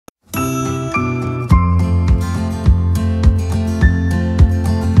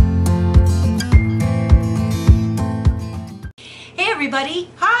everybody.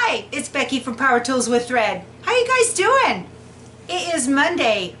 Hi, it's Becky from Power Tools with Thread. How you guys doing? It is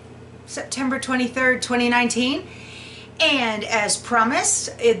Monday, September 23rd, 2019. And as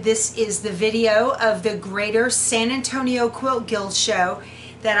promised, this is the video of the Greater San Antonio Quilt Guild show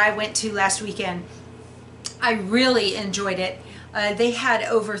that I went to last weekend. I really enjoyed it. They had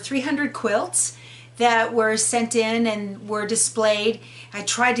over 300 quilts that were sent in and were displayed. I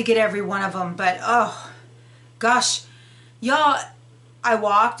tried to get every one of them, but oh gosh, y'all, I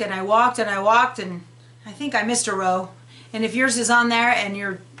walked and I walked and I walked and I think I missed a row. And if yours is on there and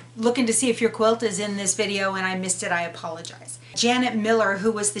you're looking to see if your quilt is in this video and I missed it, I apologize. Janet Miller,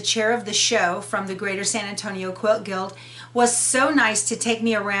 who was the chair of the show from the Greater San Antonio Quilt Guild, was so nice to take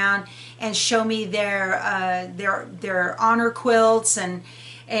me around and show me their honor quilts and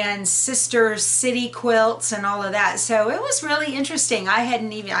sister city quilts and all of that. So it was really interesting. I didn't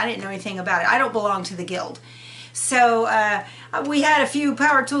know anything about it. I don't belong to the guild. So we had a few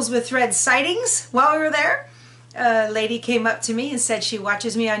Power Tools with Thread sightings while we were there. A lady came up to me and said she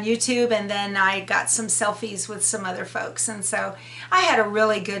watches me on YouTube, and then I got some selfies with some other folks, and so I had a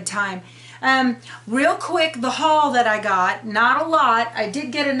really good time. Real quick, the haul that I got, not a lot. I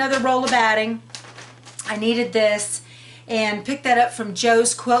did get another roll of batting. I needed this and picked that up from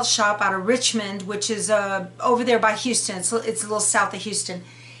Joe's Quilt Shop out of Richmond, which is over there by Houston. It's a little south of Houston.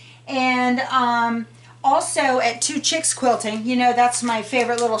 And also at Two Chicks Quilting, you know, that's my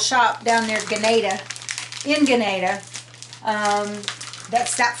favorite little shop down there in Grenada.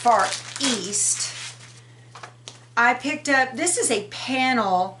 That's that far east. I picked up, this is a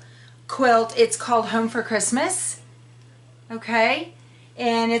panel quilt. It's called Home for Christmas. Okay,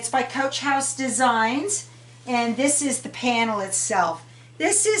 and it's by Coach House Designs, and this is the panel itself.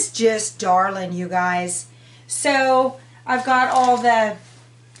 This is just darling, you guys. So I've got all the,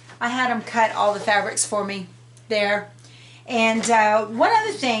 I had them cut all the fabrics for me there. And one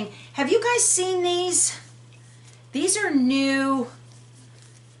other thing, have you guys seen these? These are new.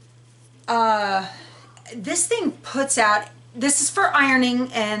 This thing puts out, this is for ironing,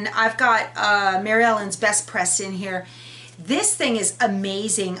 and I've got Mary Ellen's Best Press in here. This thing is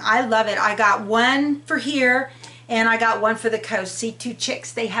amazing. I love it. I got one for here, and I got one for the coast. See, Two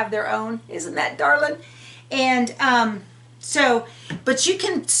Chicks, they have their own. Isn't that darling? And but you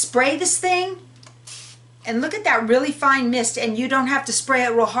can spray this thing, and look at that really fine mist, and you don't have to spray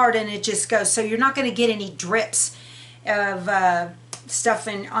it real hard, and it just goes. So you're not going to get any drips of stuff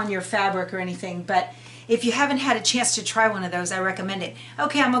on your fabric or anything. But if you haven't had a chance to try one of those, I recommend it.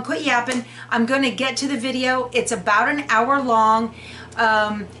 Okay, I'm going to quit yapping. I'm going to get to the video. It's about an hour long.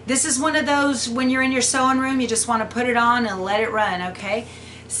 This is one of those when you're in your sewing room, you just want to put it on and let it run, okay?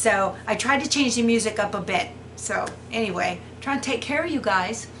 So I tried to change the music up a bit. So anyway, trying to take care of you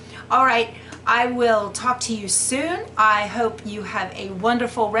guys. All right, I will talk to you soon. I hope you have a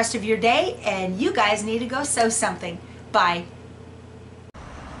wonderful rest of your day, and you guys need to go sew something. Bye.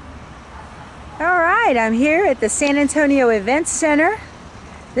 All right, I'm here at the San Antonio Event Center.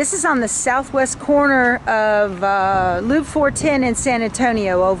 This is on the southwest corner of Loop 410 in San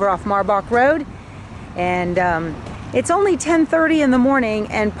Antonio, over off Marbach Road. And it's only 10:30 in the morning,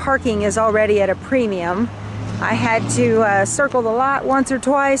 and parking is already at a premium. I had to circle the lot once or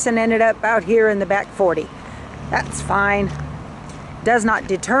twice and ended up out here in the back 40. That's fine. Does not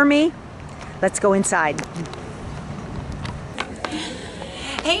deter me. Let's go inside.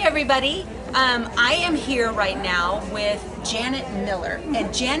 Hey everybody. I am here right now with Janet Miller.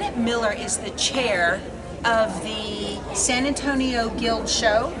 And Janet Miller is the chair of the San Antonio Guild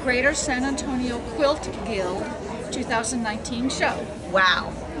show. Greater San Antonio Quilt Guild 2019 show.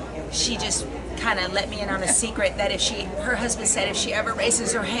 Wow. She just kind of let me in on a secret that if her husband said if she ever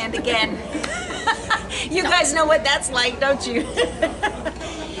raises her hand again, you guys know what that's like, don't you?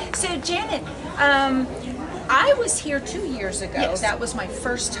 So Janet, I was here 2 years ago. Yes. That was my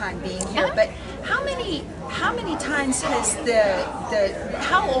first time being here. But how many times has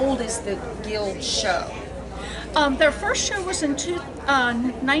how old is the guild show? Their first show was in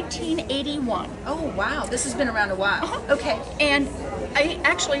 1981. Oh wow, this has been around a while. Okay. And I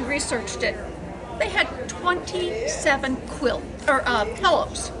actually researched it. They had 27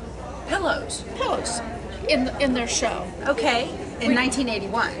 pillows in their show. Okay. In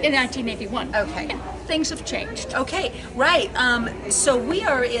 1981. In 1981. Okay. And things have changed. Okay, right. So we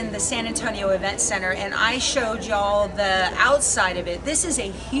are in the San Antonio Event Center, and I showed y'all the outside of it. This is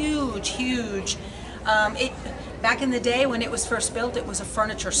a huge. Back in the day when it was first built, it was a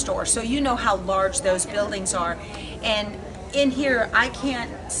furniture store. So you know how large those buildings are. And in here, I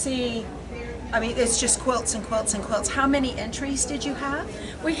can't see I mean, it's just quilts and quilts and quilts. How many entries did you have?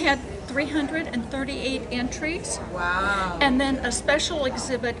 We had 338 entries. Wow. And then a special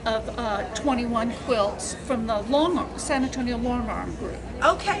exhibit of 21 quilts from the San Antonio Long Arm Group.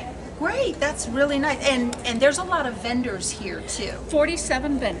 Okay, great. That's really nice. And there's a lot of vendors here too.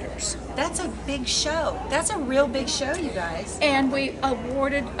 47 vendors. That's a big show. That's a real big show, you guys. And we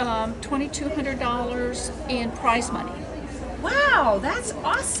awarded $2,200 in prize money. Wow, that's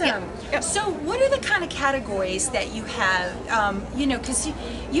awesome. Yeah. So what are the kind of categories that you have, you know, because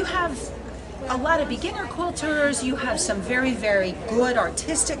you have a lot of beginner quilters, you have some very, very good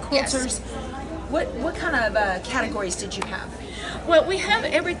artistic quilters. Yes. What kind of categories did you have? Well, we have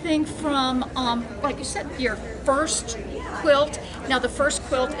everything from, like you said, your first quilt. Now, the first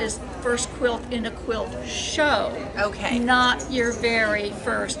quilt is first quilt in a quilt show. Okay. Not your very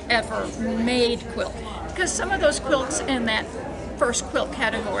first ever made quilt. Because some of those quilts in that first quilt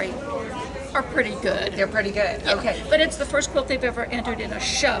category are pretty good. They're pretty good. Yeah. Okay. But it's the first quilt they've ever entered in a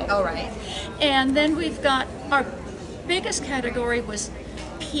show. All right. And then we've got our biggest category was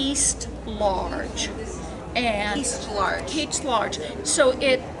pieced large. And Pieced large. Pieced large. So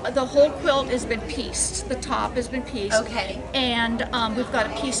the whole quilt has been pieced. The top has been pieced. Okay. And we've got a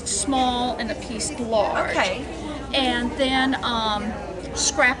pieced small and a pieced large. Okay. And then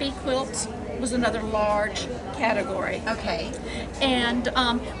scrappy quilts was another large category. Okay. And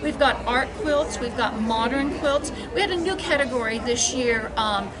we've got art quilts, we've got modern quilts. We had a new category this year,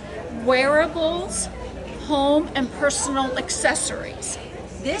 wearables, home and personal accessories.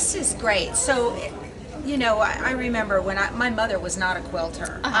 This is great. So, you know, I remember when my mother was not a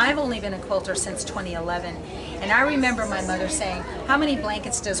quilter. I've only been a quilter since 2011. And I remember my mother saying, how many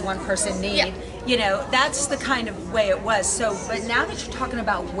blankets does one person need? Yeah. You know, that's the kind of way it was. So, but now that you're talking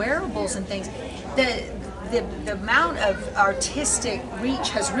about wearables and things, the amount of artistic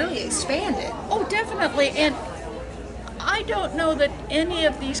reach has really expanded. Oh, definitely. And I don't know that any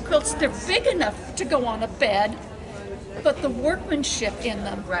of these quilts, they're big enough to go on a bed, but the workmanship in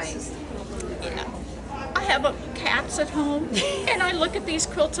them. Right. You know, I have cats at home, and I look at these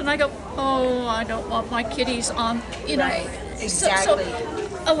quilts and I go, oh, I don't want my kitties on, you know. Right. Exactly.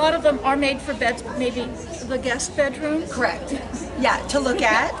 So a lot of them are made for beds, maybe the guest bedroom. Correct. Yeah, to look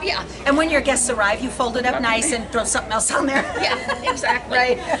at. Yeah. And when your guests arrive, you fold it up nice and throw something else on there. Yeah, exactly.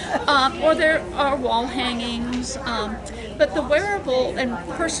 Right. Or there are wall hangings. But the wearable and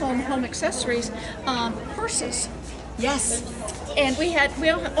personal and home accessories, purses. Yes. And we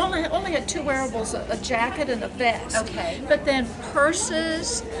only had two wearables, a jacket and a vest. Okay. But then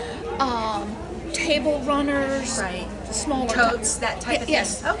purses, table runners, Right. smaller Totes, that type of thing.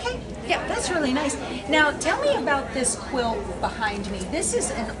 Yes. Okay. Yeah. That's really nice. Now, tell me about this quilt behind me. This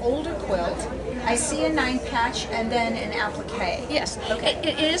is an older quilt. I see a 9-patch and then an applique. Yes. Okay.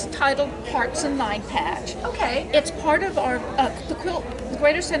 It is titled Parts and 9-patch. Okay. It's part of our the quilt. The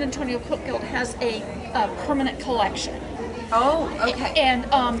Greater San Antonio Quilt Guild has a permanent collection. Oh, okay. And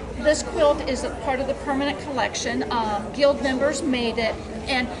this quilt is a part of the permanent collection. Guild members made it,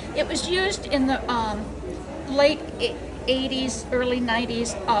 and it was used in the late 80s, early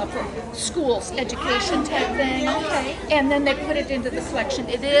 90s for schools, education type thing. Okay. And then they put it into the collection.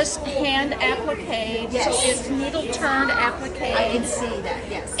 It is hand appliqued, Yes. so it's needle turned applique. I can see that,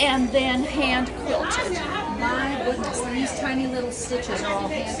 yes. And then hand quilted. My goodness, these tiny little stitches are all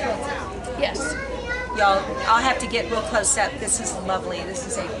hand quilted. Yes. Y'all, I'll have to get real close up. This is lovely. This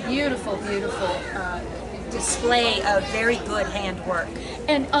is a beautiful, beautiful display of very good handwork.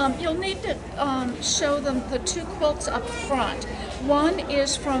 And you'll need to show them the two quilts up front. One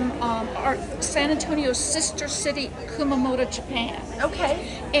is from our San Antonio sister city, Kumamoto, Japan.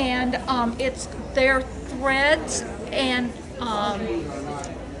 Okay. And it's their threads and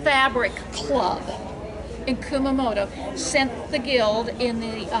fabric club in Kumamoto sent the guild in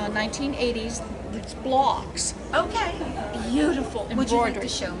the 1980s these blocks. Okay. Beautiful Would you like embroidery. to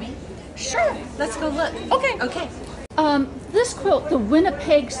show me? Sure. Let's go look. Okay. Okay. This quilt, the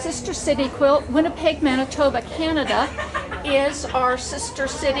Winnipeg Sister City quilt, Winnipeg, Manitoba, Canada, is our sister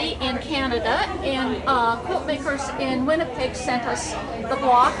city in Canada, and quilt makers in Winnipeg sent us the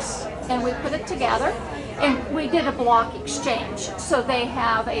blocks, and we put it together, and we did a block exchange. So they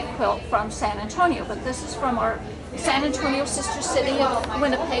have a quilt from San Antonio, but this is from our San Antonio sister city of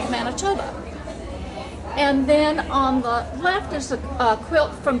Winnipeg, Manitoba. And then on the left is a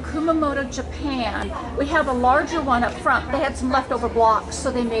quilt from Kumamoto, Japan. We have a larger one up front. They had some leftover blocks,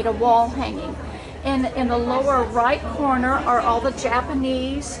 so they made a wall hanging. And in the lower right corner are all the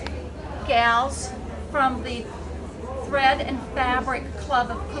Japanese gals from the Thread and Fabric Club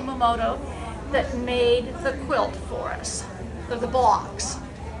of Kumamoto that made the quilt for us, the blocks.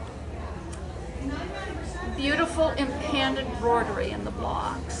 beautiful hand embroidery in the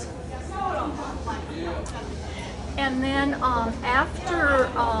blocks. And then after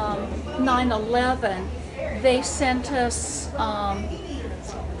 9/11, they sent us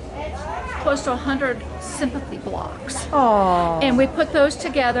close to 100 sympathy blocks. Oh. And we put those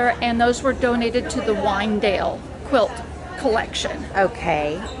together, and those were donated to the Winedale Quilt Collection.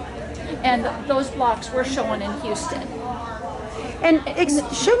 Okay. And those blocks were shown in Houston. And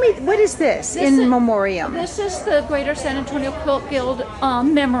show me, what is this in memoriam? This is the Greater San Antonio Quilt Guild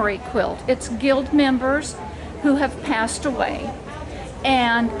memory quilt. It's guild members who have passed away.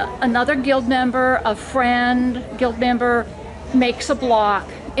 And another guild member, a friend, guild member, makes a block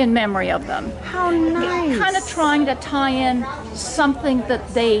in memory of them. How nice. Kind of trying to tie in something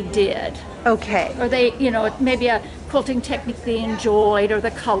that they did. Okay. Or they, you know, maybe a quilting technique they enjoyed or the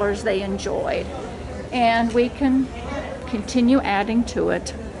colors they enjoyed. And we can continue adding to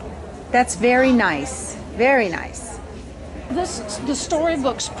it. That's very nice. Very nice. The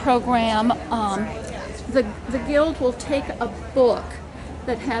storybooks program, the guild will take a book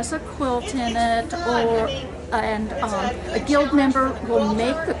that has a quilt in it, and a guild member will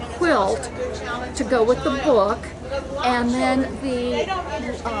make the quilt to go with the book, and then the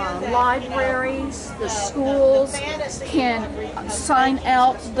libraries, the schools can sign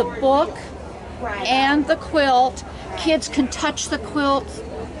out the book and the quilt. Kids can touch the quilt,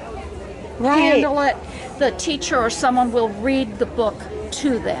 handle it. The teacher or someone will read the book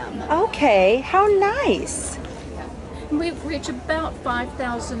to them. Okay, how nice. We reach about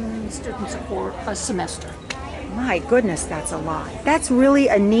 5,000 students a semester. My goodness, that's a lot. That's really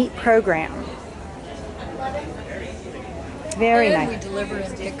a neat program. Very and nice. we deliver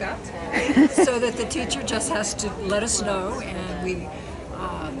and pick up so that the teacher just has to let us know, and we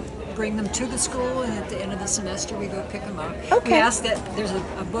bring them to the school, and at the end of the semester we go pick them up. Okay. We ask that there's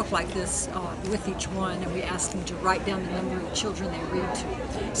a book like this with each one, and we ask them to write down the number of children they read to.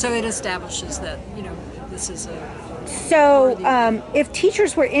 So it establishes that, you know, this is a... So if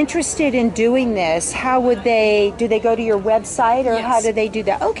teachers were interested in doing this, how would do they go to your website, or Yes. how do they do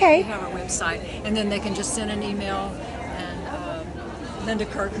that? Okay. We have our website, and then they can just send an email, and Linda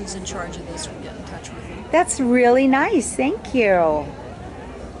Kirk, who's in charge of this, will get in touch with you. That's really nice. Thank you.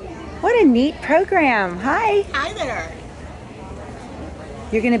 What a neat program. Hi. Hi there.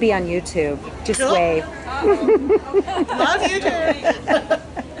 You're going to be on YouTube. Just Cool. wave. Love you too.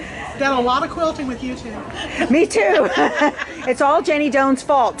 Done a lot of quilting with you too. Me too. It's all Jenny Doan's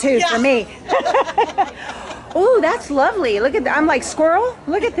fault too, for Yeah. me. Oh, that's lovely. Look at that. I'm like, squirrel.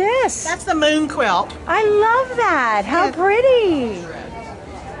 Look at this. That's the moon quilt. I love that. How pretty.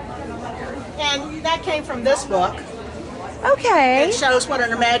 And that came from this book. Okay. It shows what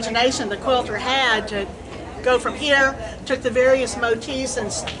an imagination the quilter had to go from here, took the various motifs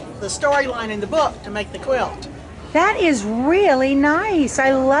and the storyline in the book to make the quilt. That is really nice.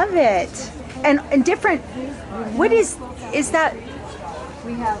 I love it. And different, what is that?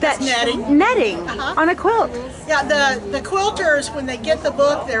 That's netting. Netting Uh-huh. on a quilt. Yeah, the quilters, when they get the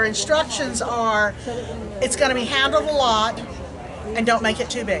book, their instructions are, it's going to be handled a lot, and don't make it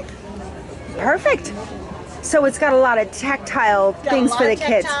too big. Perfect. So it's got a lot of tactile Got things a lot for the of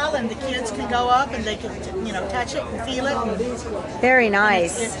kids. tactile, and the kids can go up and they can, you know, touch it and feel it. Very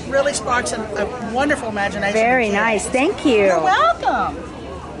nice. It really sparks a wonderful imagination. Very in kids. nice. Thank you. You're welcome.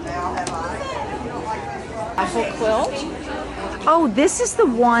 Apple quilt. Oh, this is the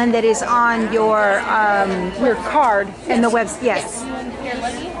one that is on your card and the website. Yes.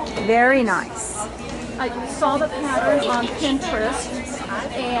 Very nice. I saw the pattern on Pinterest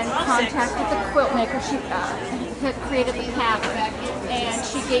and contacted the quilt maker. She had created the pattern, and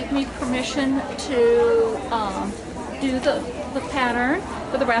she gave me permission to do the pattern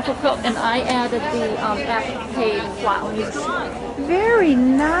for the raffle quilt, and I added the applique flowers. Very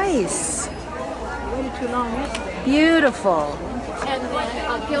nice. Beautiful. And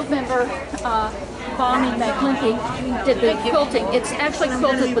then a guild member, Bonnie McClinky, did the quilting. It's actually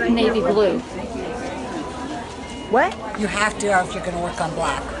quilted with navy blue. What? You have to, or if you're going to work on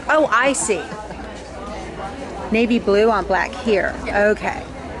black. Oh, I see. Navy blue on black here. Okay.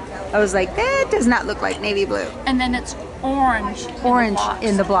 I was like, that does not look like navy blue. And then it's orange. Orange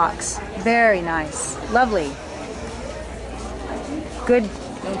in the blocks. Very nice. Lovely. Good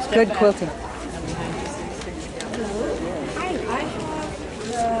quilting.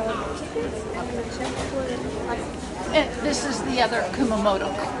 And this is the other Kumamoto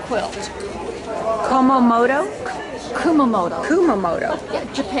quilt. Komomoto? Kumamoto. Kumamoto. Yeah,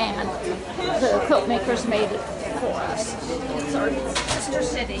 Japan. The quilt makers made it for us. It's our sister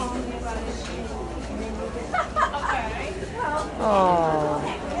city. Oh.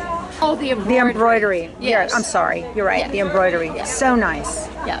 Oh, the embroidery. The embroidery. Yes. Yeah, I'm sorry. You're right. Yeah. The embroidery. Yeah. So nice.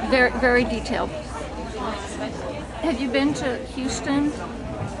 Yeah, very, very detailed. Have you been to Houston?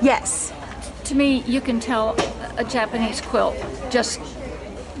 Yes. To me, you can tell a Japanese quilt just.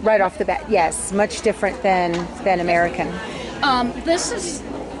 Right off the bat. Yes. Much different than American. This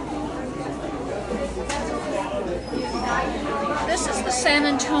is the San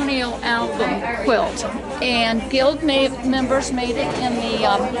Antonio album quilt, and guild members made it in the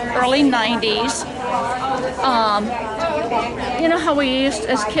early 90s. You know how we used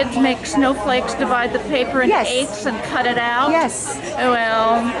as kids make snowflakes, divide the paper into Yes. eighths and cut it out? Yes.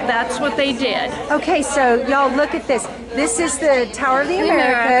 Well, that's what they did. Okay, so y'all look at this. This is the Tower of the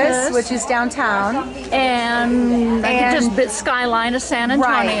Americas, which is downtown. And just the skyline of San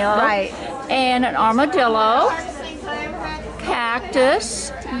Antonio. Right. And an armadillo,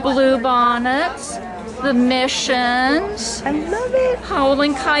 cactus, bluebonnets, the missions, I love it.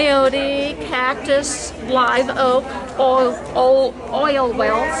 howling coyote, cactus, live oak, oil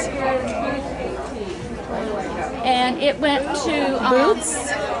wells. And it went to Boots?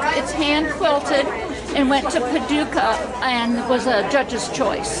 It's hand quilted and went to Paducah and was a judge's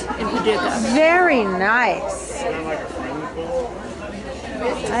choice in Paducah. Very nice.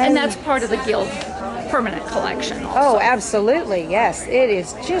 And that's part of the guild permanent collection. Oh, absolutely. Yes. It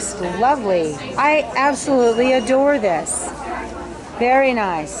is just lovely. I absolutely adore this. Very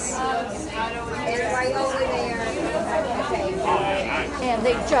nice. And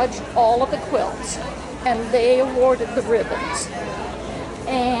they judged all of the quilts and they awarded the ribbons.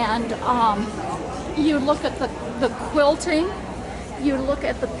 And you look at the quilting, you look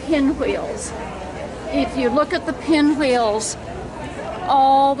at the pinwheels. If you look at the pinwheels,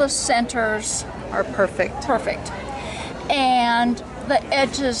 all the centers Are perfect. perfect. And the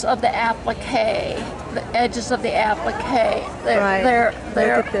edges of the applique, Right. they're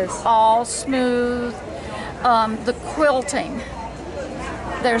Look at this. all smooth. The quilting,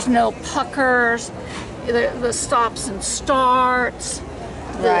 there's no puckers, the stops and starts,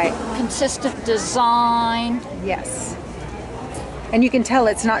 the Right. consistent design. Yes. And you can tell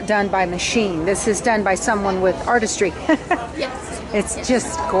it's not done by machine. This is done by someone with artistry. Yes. It's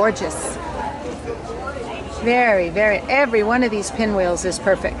just gorgeous. Very, very. Every one of these pinwheels is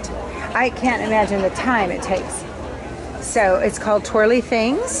perfect. I can't imagine the time it takes. So it's called Twirly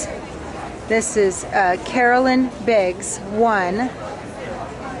Things. This is Carolyn Biggs, 1.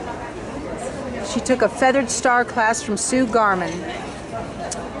 She took a Feathered Star class from Sue Garman.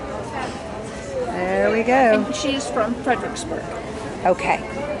 There we go. And she's from Fredericksburg. Okay.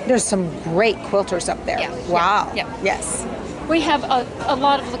 There's some great quilters up there. Yeah, Wow. yeah. Yes. We have a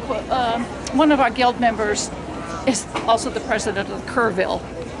lot of the one of our guild members is also the president of the Kerrville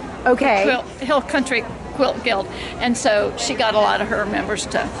Okay. Hill Country Quilt Guild, and so she got a lot of her members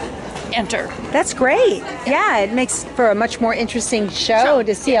to enter. That's great. Yeah, it makes for a much more interesting show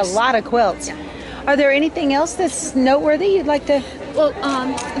to see a lot of quilts. Are there anything else that's noteworthy you'd like to? Well,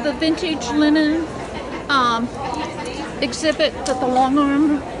 the vintage linen exhibit that the long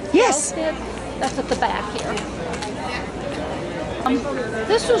arm Yes. did, that's at the back here.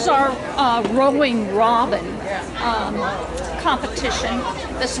 This was our rowing robin competition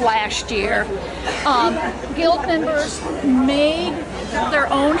this last year. Guild members made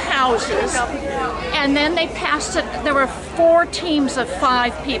their own houses, and then they passed it. There were 4 teams of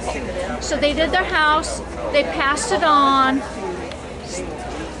 5 people. So they did their house, they passed it on.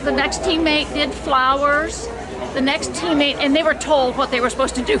 The next teammate did flowers. The next teammate, and they were told what they were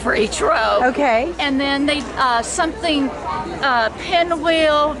supposed to do for each row. Okay. And then they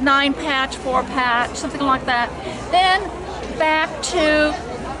pinwheel, 9-patch, 4-patch, something like that. Then back to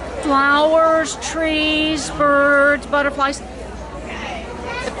flowers, trees, birds, butterflies.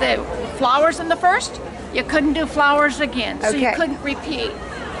 If the flowers in the first, you couldn't do flowers again, so you Okay. couldn't repeat.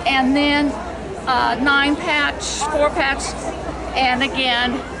 And then 9-patch, 4-patch, and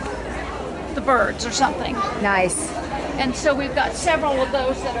again the birds or something. Nice. And so we've got several of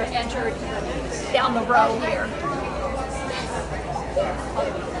those that are entered down the row here.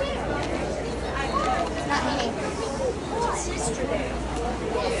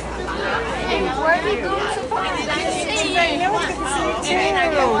 Where are you going so far?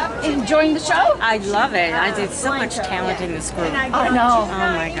 Enjoying the show? I love it. I did so much talent in this group. I know. Oh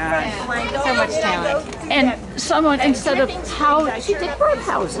my God. So much talent. And someone, instead of how she did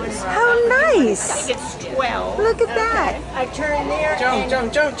birdhouses. How nice. It's 12. Look at that. I turn there. Jump.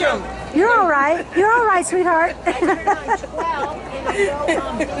 You're all right. You're all right, sweetheart.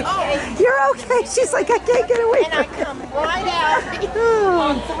 You're okay. She's like, I can't get away And I from come right out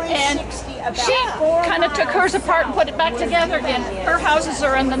on 360 about she kind of took hers apart and put it back together again. Her houses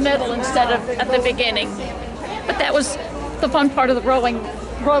are in the middle instead of at the beginning. But that was the fun part of the rowing.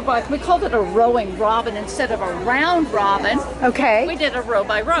 We called it a rowing robin instead of a round robin. Okay. We did a row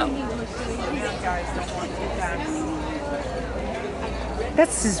by row.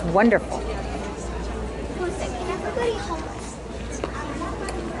 This is wonderful.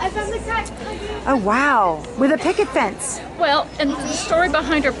 Oh, wow. With a picket fence. Well, and the story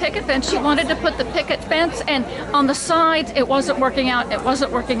behind her picket fence, she wanted to put the picket fence, and on the sides, it wasn't working out, it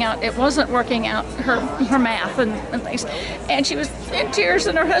wasn't working out, it wasn't working out, her math and things. And she was in tears,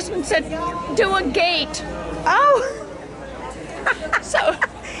 and her husband said, do a gate. Oh! So,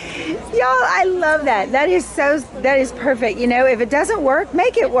 y'all, I love that. That is perfect. You know, if it doesn't work,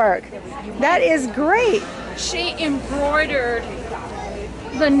 make it work. That is great. she embroidered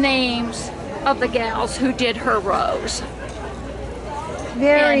the names of the gals who did her rows.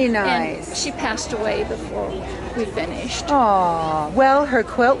 Very And nice. she passed away before we finished. Oh, well, her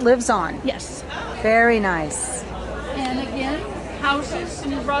quilt lives on. Yes. Very nice. And again, houses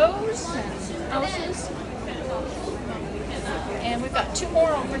and rows and houses. And we've got two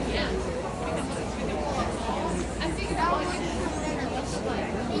more over here.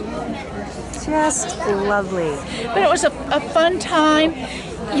 Just lovely. But it was a fun time.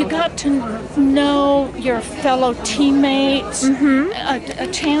 You got to know your fellow teammates, a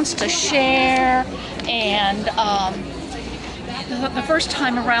chance to share, and the first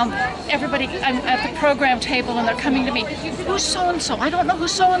time around, everybody, I'm at the program table and they're coming to me, who's so-and-so? I don't know who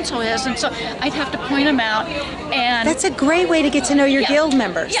so-and-so is. And so I'd have to point them out. And That's a great way to get to know your Yeah. guild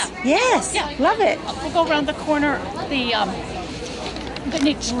members. Yeah. Yes. Yeah. Love it. we'll go around the corner, the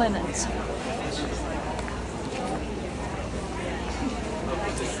vintage linens.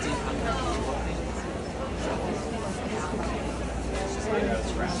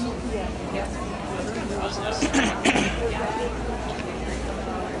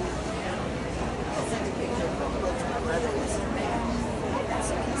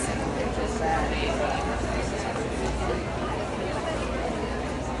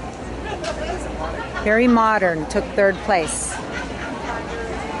 Very modern. Took third place.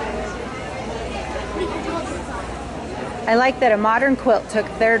 I like that a modern quilt took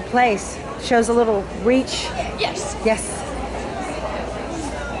third place. Shows a little reach. Yes. Yes.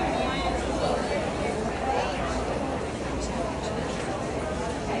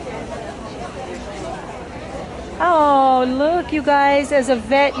 Oh, look, you guys, as a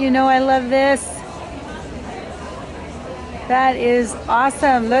vet, you know I love this. That is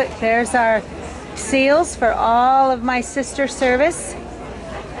awesome. Look, there's our seals for all of my sister services.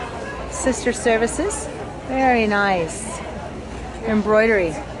 Very nice.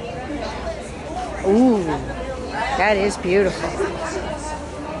 Embroidery. Ooh, that is beautiful.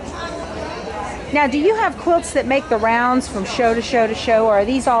 Now, do you have quilts that make the rounds from show to show to show, or are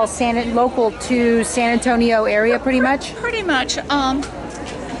these all local to San Antonio area pretty much? Pretty much.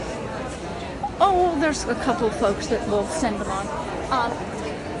 Oh, there's a couple of folks that will send them on.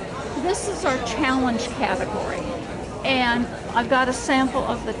 This is our challenge category. And I've got a sample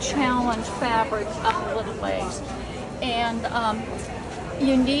of the challenge fabric up a little ways. And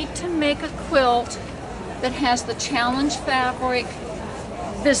you need to make a quilt that has the challenge fabric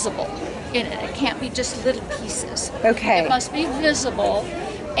visible in it. It can't be just little pieces. Okay. It must be visible,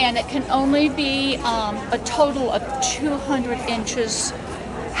 and it can only be a total of 200 inches.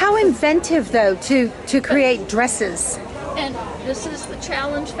 How inventive, though, to create dresses. And this is the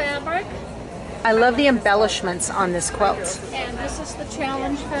challenge fabric, I love the embellishments on this quilt. and this is the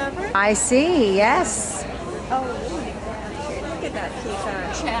challenge fabric. I see, yes. Look at that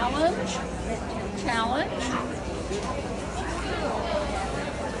piece. Challenge, challenge.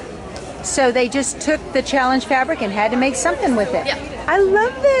 So they just took the challenge fabric and had to make something with it. Yeah. I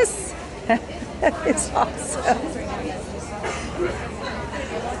love this. It's awesome.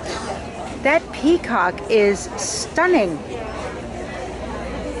 That peacock is stunning.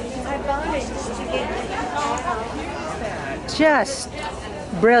 Just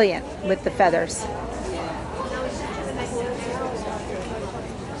brilliant with the feathers.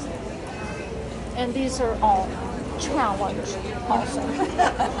 And these are all challenge also.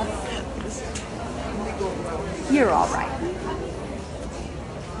 You're all right.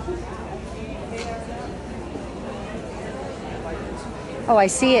 Oh, I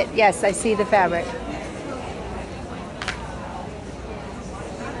see it. Yes, I see the fabric.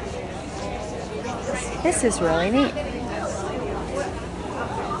 This is really neat.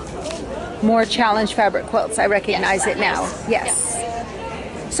 More challenge fabric quilts. I recognize it now. Yes.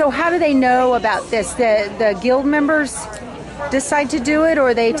 So how do they know about this? The guild members decide to do it,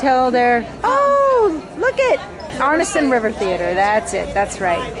 or they tell their, oh, look at Arneson River Theater. That's it. That's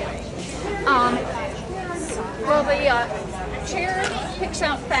right. Well, the charity picks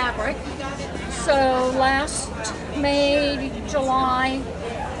out fabric. So last May, July,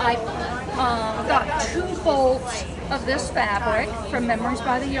 I got 2 bolts of this fabric from Memories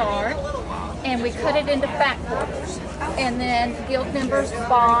by the Yard, and we cut it into fat quarters. And then guild members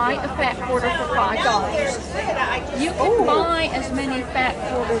buy a fat quarter for $5. You can buy as many fat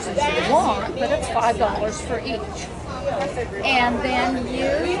quarters as you want, but it's $5 for each. And then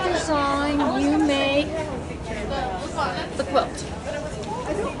you design, you make the quilt.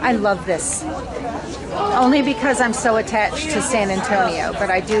 I love this. Only because I'm so attached to San Antonio, but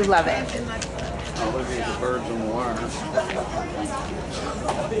I do love it. Oh, look at the birds on the wire.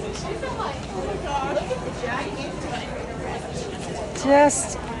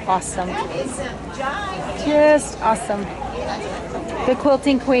 Just awesome. Just awesome. The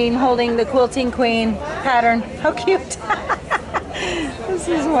quilting queen holding the quilting queen pattern. How cute. This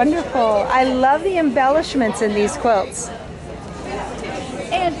is wonderful. I love the embellishments in these quilts.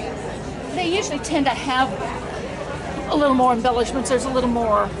 And they usually tend to have a little more embellishments. There's a little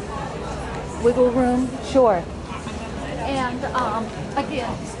more wiggle room. Sure. And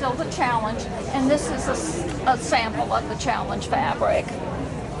again, still the challenge. And this is a sample of the challenge fabric.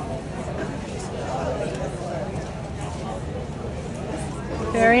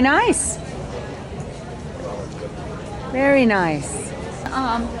 Very nice. Very nice.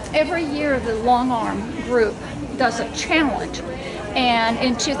 Every year the Long Arm group does a challenge. And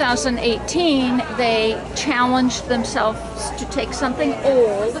in 2018, they challenged themselves to take something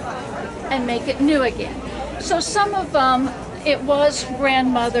old and make it new again. So some of them, it was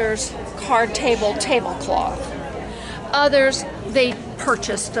grandmother's card table tablecloth. Others, they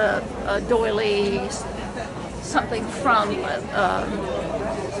purchased a doily, something from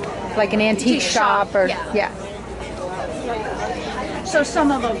Like an antique shop or, yeah. So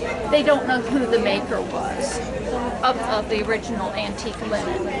some of them, they don't know who the maker was of the original antique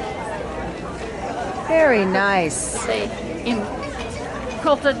linen. Very nice. They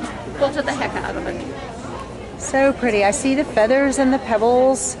quilted the heck out of it. So pretty. I see the feathers and the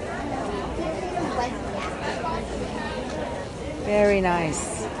pebbles. Very nice.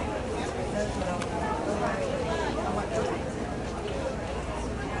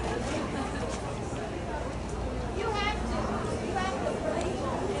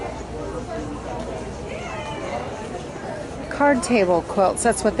 Card table quilts,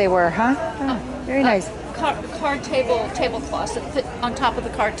 that's what they were, huh? Oh, very nice. Card tablecloths that fit on top of the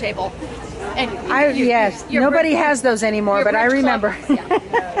card table. And yes, nobody has those anymore, but I remember.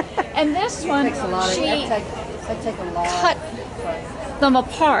 And this one, she cut them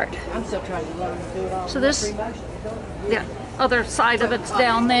apart. I'm still trying to learn to do it all. So this, the other side of it's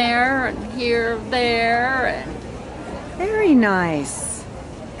down there, and here, there, and Very nice.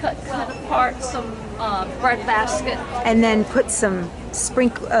 cut apart some bread basket. And then put some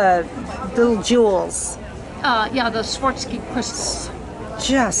little jewels. Yeah, the Swarovski crystals.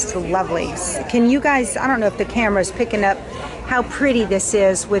 Just lovely. Can you guys, I don't know if the camera's picking up how pretty this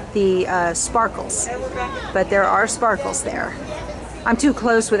is with the sparkles, but there are sparkles there. I'm too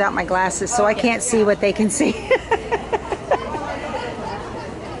close without my glasses, so I can't see what they can see.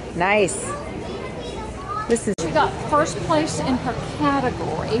 Nice. This is. She got first place in her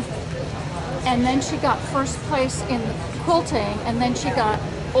category, and then she got first place in quilting, and then she got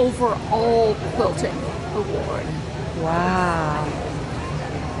overall quilting award. Wow.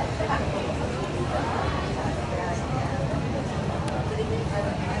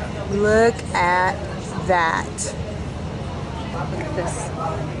 Look at that. Look at this.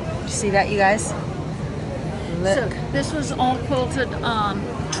 You see that, you guys? Look. So this was all quilted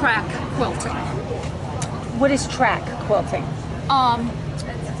track quilting. What is track quilting?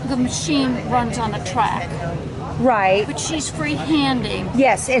 The machine runs on a track, Right. but she's freehanding.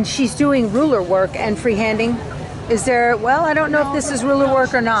 Yes, and she's doing ruler work and freehanding. Is there, well, I don't know if this is ruler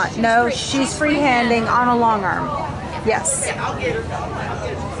work or not. No, she's freehanding on a long arm. Yes.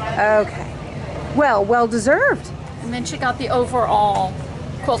 Okay. Well deserved. And then she got the overall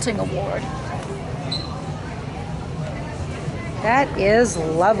quilting award. That is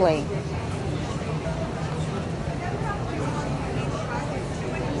lovely.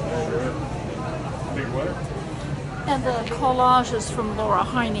 And the collages from Laura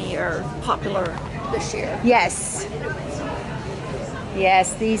Heine are popular this year. Yes.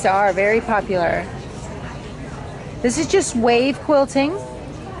 Yes, these are very popular. This is just wave quilting.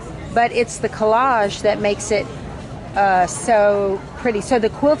 but it's the collage that makes it so pretty. So the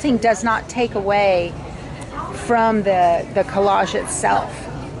quilting does not take away from the collage itself.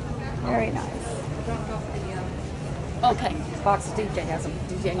 Very nice. Okay. Fox DJ has them.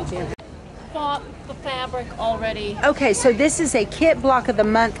 DJ and Jim. Bought the fabric already. Okay, so this is a kit block of the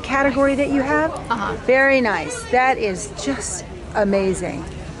month category that you have? Uh-huh. Very nice. That is just amazing.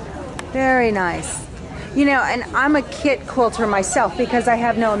 Very nice. You know, and I'm a kit quilter myself because I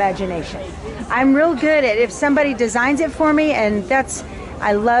have no imagination. I'm real good at if somebody designs it for me, and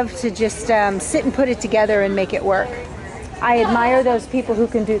I love to just sit and put it together and make it work. I admire those people who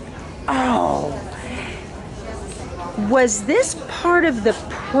can do. Oh, was this part of the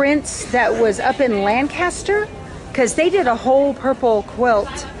prints that was up in Lancaster? Because they did a whole purple quilt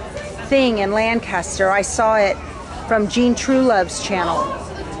thing in Lancaster. I saw it from Jean Truelove's channel.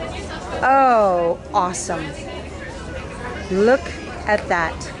 Oh, awesome. Look at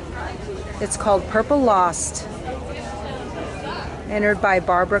that. It's called Purple Lost. Entered by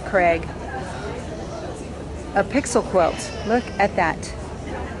Barbara Craig. A pixel quilt. Look at that.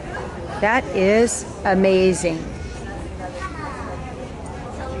 That is amazing.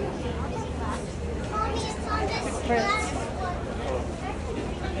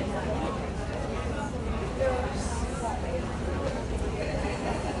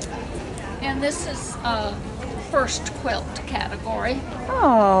 And this is first quilt category.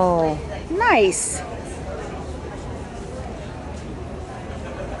 Oh, nice.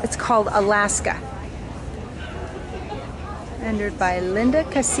 It's called Alaska. Entered by Linda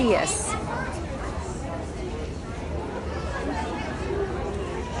Casillas.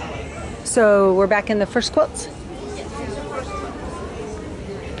 So we're back in the first quilts.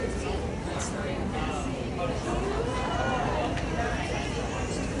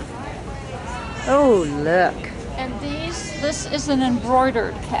 Oh, look. And this is an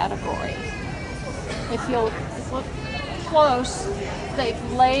embroidered category. If you'll look close,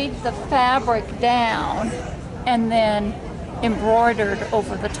 they've laid the fabric down and then embroidered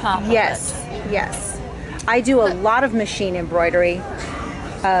over the top Yes, of it. yes. I do a lot of machine embroidery.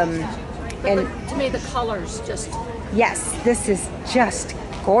 And To me, the colors just... yes, this is just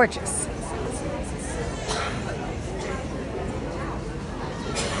gorgeous.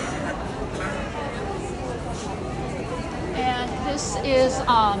 And this is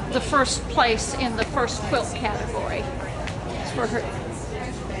the first place in the first quilt category. It's for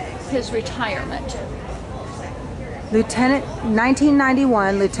his retirement. Lieutenant,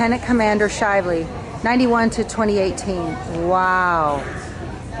 1991, Lieutenant Commander Shively, 91 to 2018. Wow.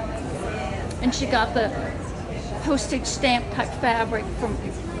 And she got the postage stamp type fabric from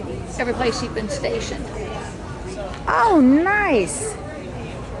every place she'd been stationed. Oh, nice.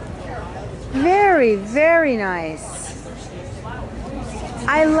 Very, very nice.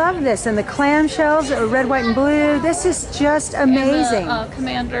 I love this. And the clamshells, red, white, and blue. This is just amazing. And the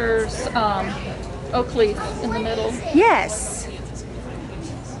commander's oak leaf in the middle. Yes.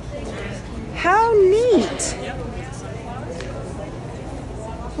 How neat.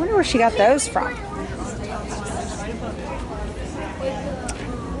 I wonder where she got those from.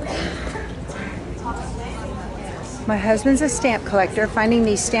 My husband's a stamp collector. Finding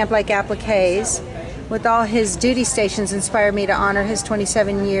these stamp-like appliques with all his duty stations inspired me to honor his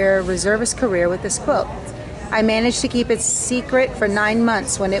 27-year reservist career with this quilt. I managed to keep it secret for 9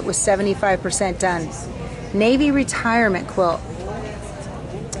 months when it was 75% done. Navy retirement quilt.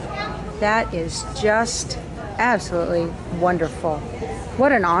 That is just absolutely wonderful.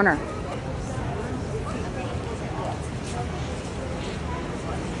 What an honor.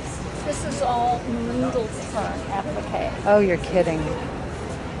 This is all needle turn applique. Oh, you're kidding.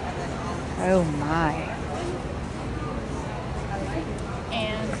 Oh my.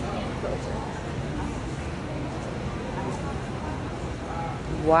 And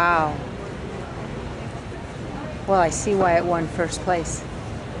Wow. Well, I see why it won first place.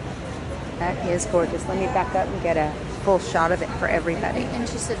 That is gorgeous. Let me back up and get a full shot of it for everybody. and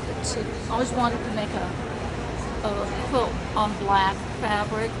she said that she always wanted to make a quilt on black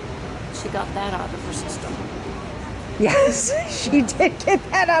fabric. She got that out of her system. Yes, she did get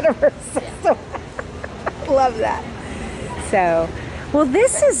that out of her system. Love that. So, well,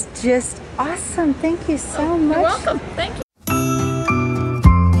 this is just awesome. Thank you so much. You're welcome. Thank you.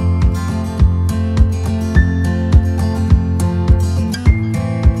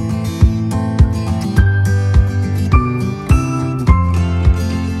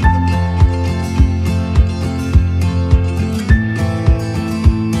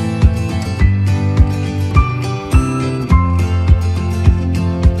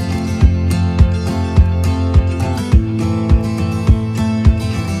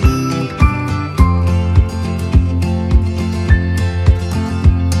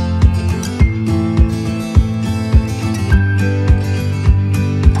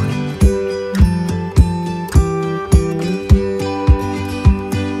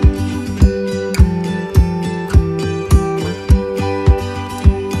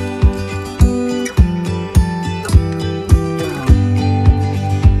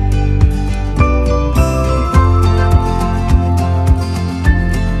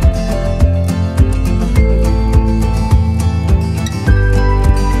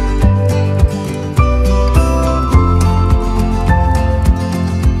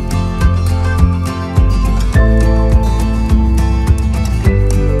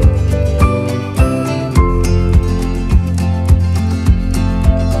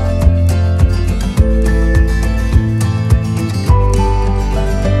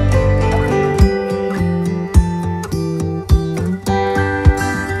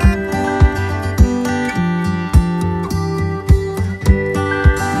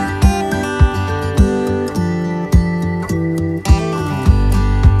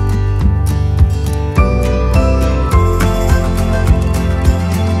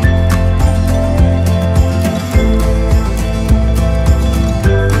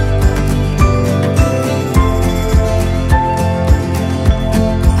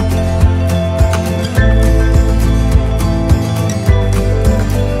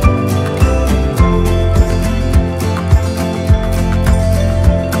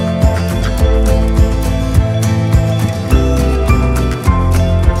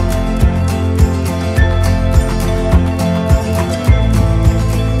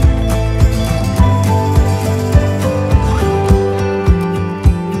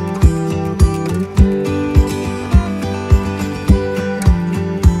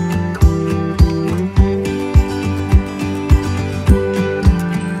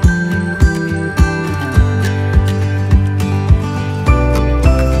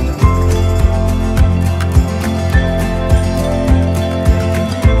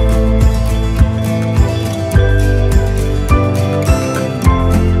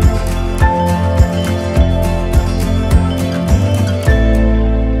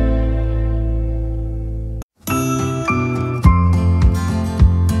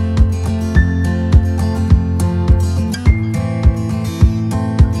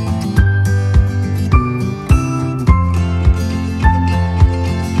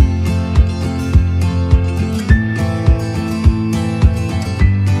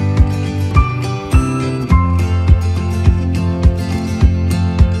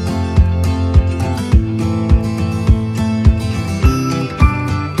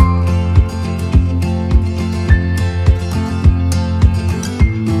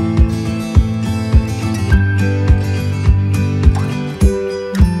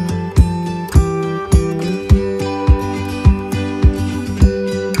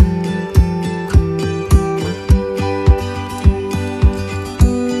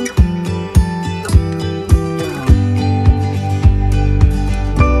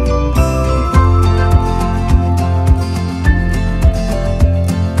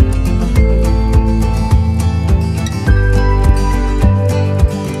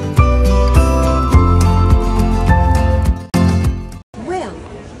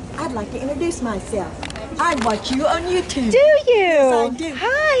 I'd like to introduce myself. I watch you on YouTube. Do you? Yes, I do.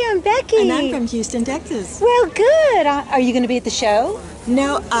 Hi, I'm Becky. And I'm from Houston, Texas. Well, good. Are you going to be at the show?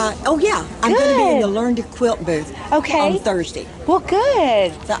 No, oh yeah, I'm going to be in the Learn to Quilt booth Okay. on Thursday. Well,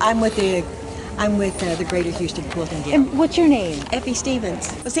 good. So I'm with the Greater Houston Quilting Guild. And what's your name? Effie Stevens.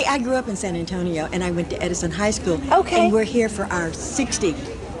 Well, see, I grew up in San Antonio, and I went to Edison High School. Okay. And we're here for our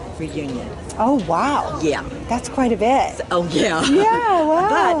 60th reunion. Oh, wow. Yeah. That's quite a bit. Oh, yeah. Yeah,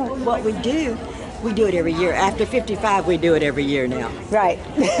 wow. But what we do it every year. After 55, we do it every year now. Right.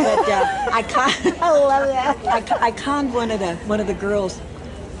 But I love that. I conned one of the girls.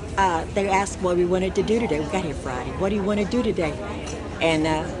 They asked what we wanted to do today. We got here Friday. What do you want to do today? And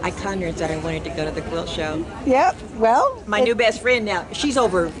I conned her and said I wanted to go to the quilt show. Yep. Well, My new best friend now. She's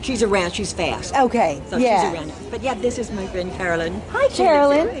around. She's fast. Okay. So yeah. she's around. But yeah, this is my friend Carolyn. Hi, She lives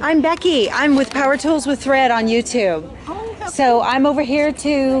Carolyn. here. I'm Becky. I'm with Power Tools with Thread on YouTube. So I'm over here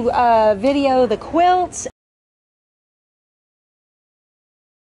to video the quilts.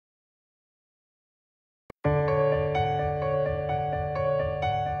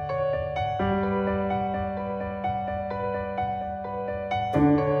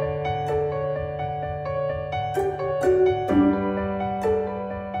 Thank you.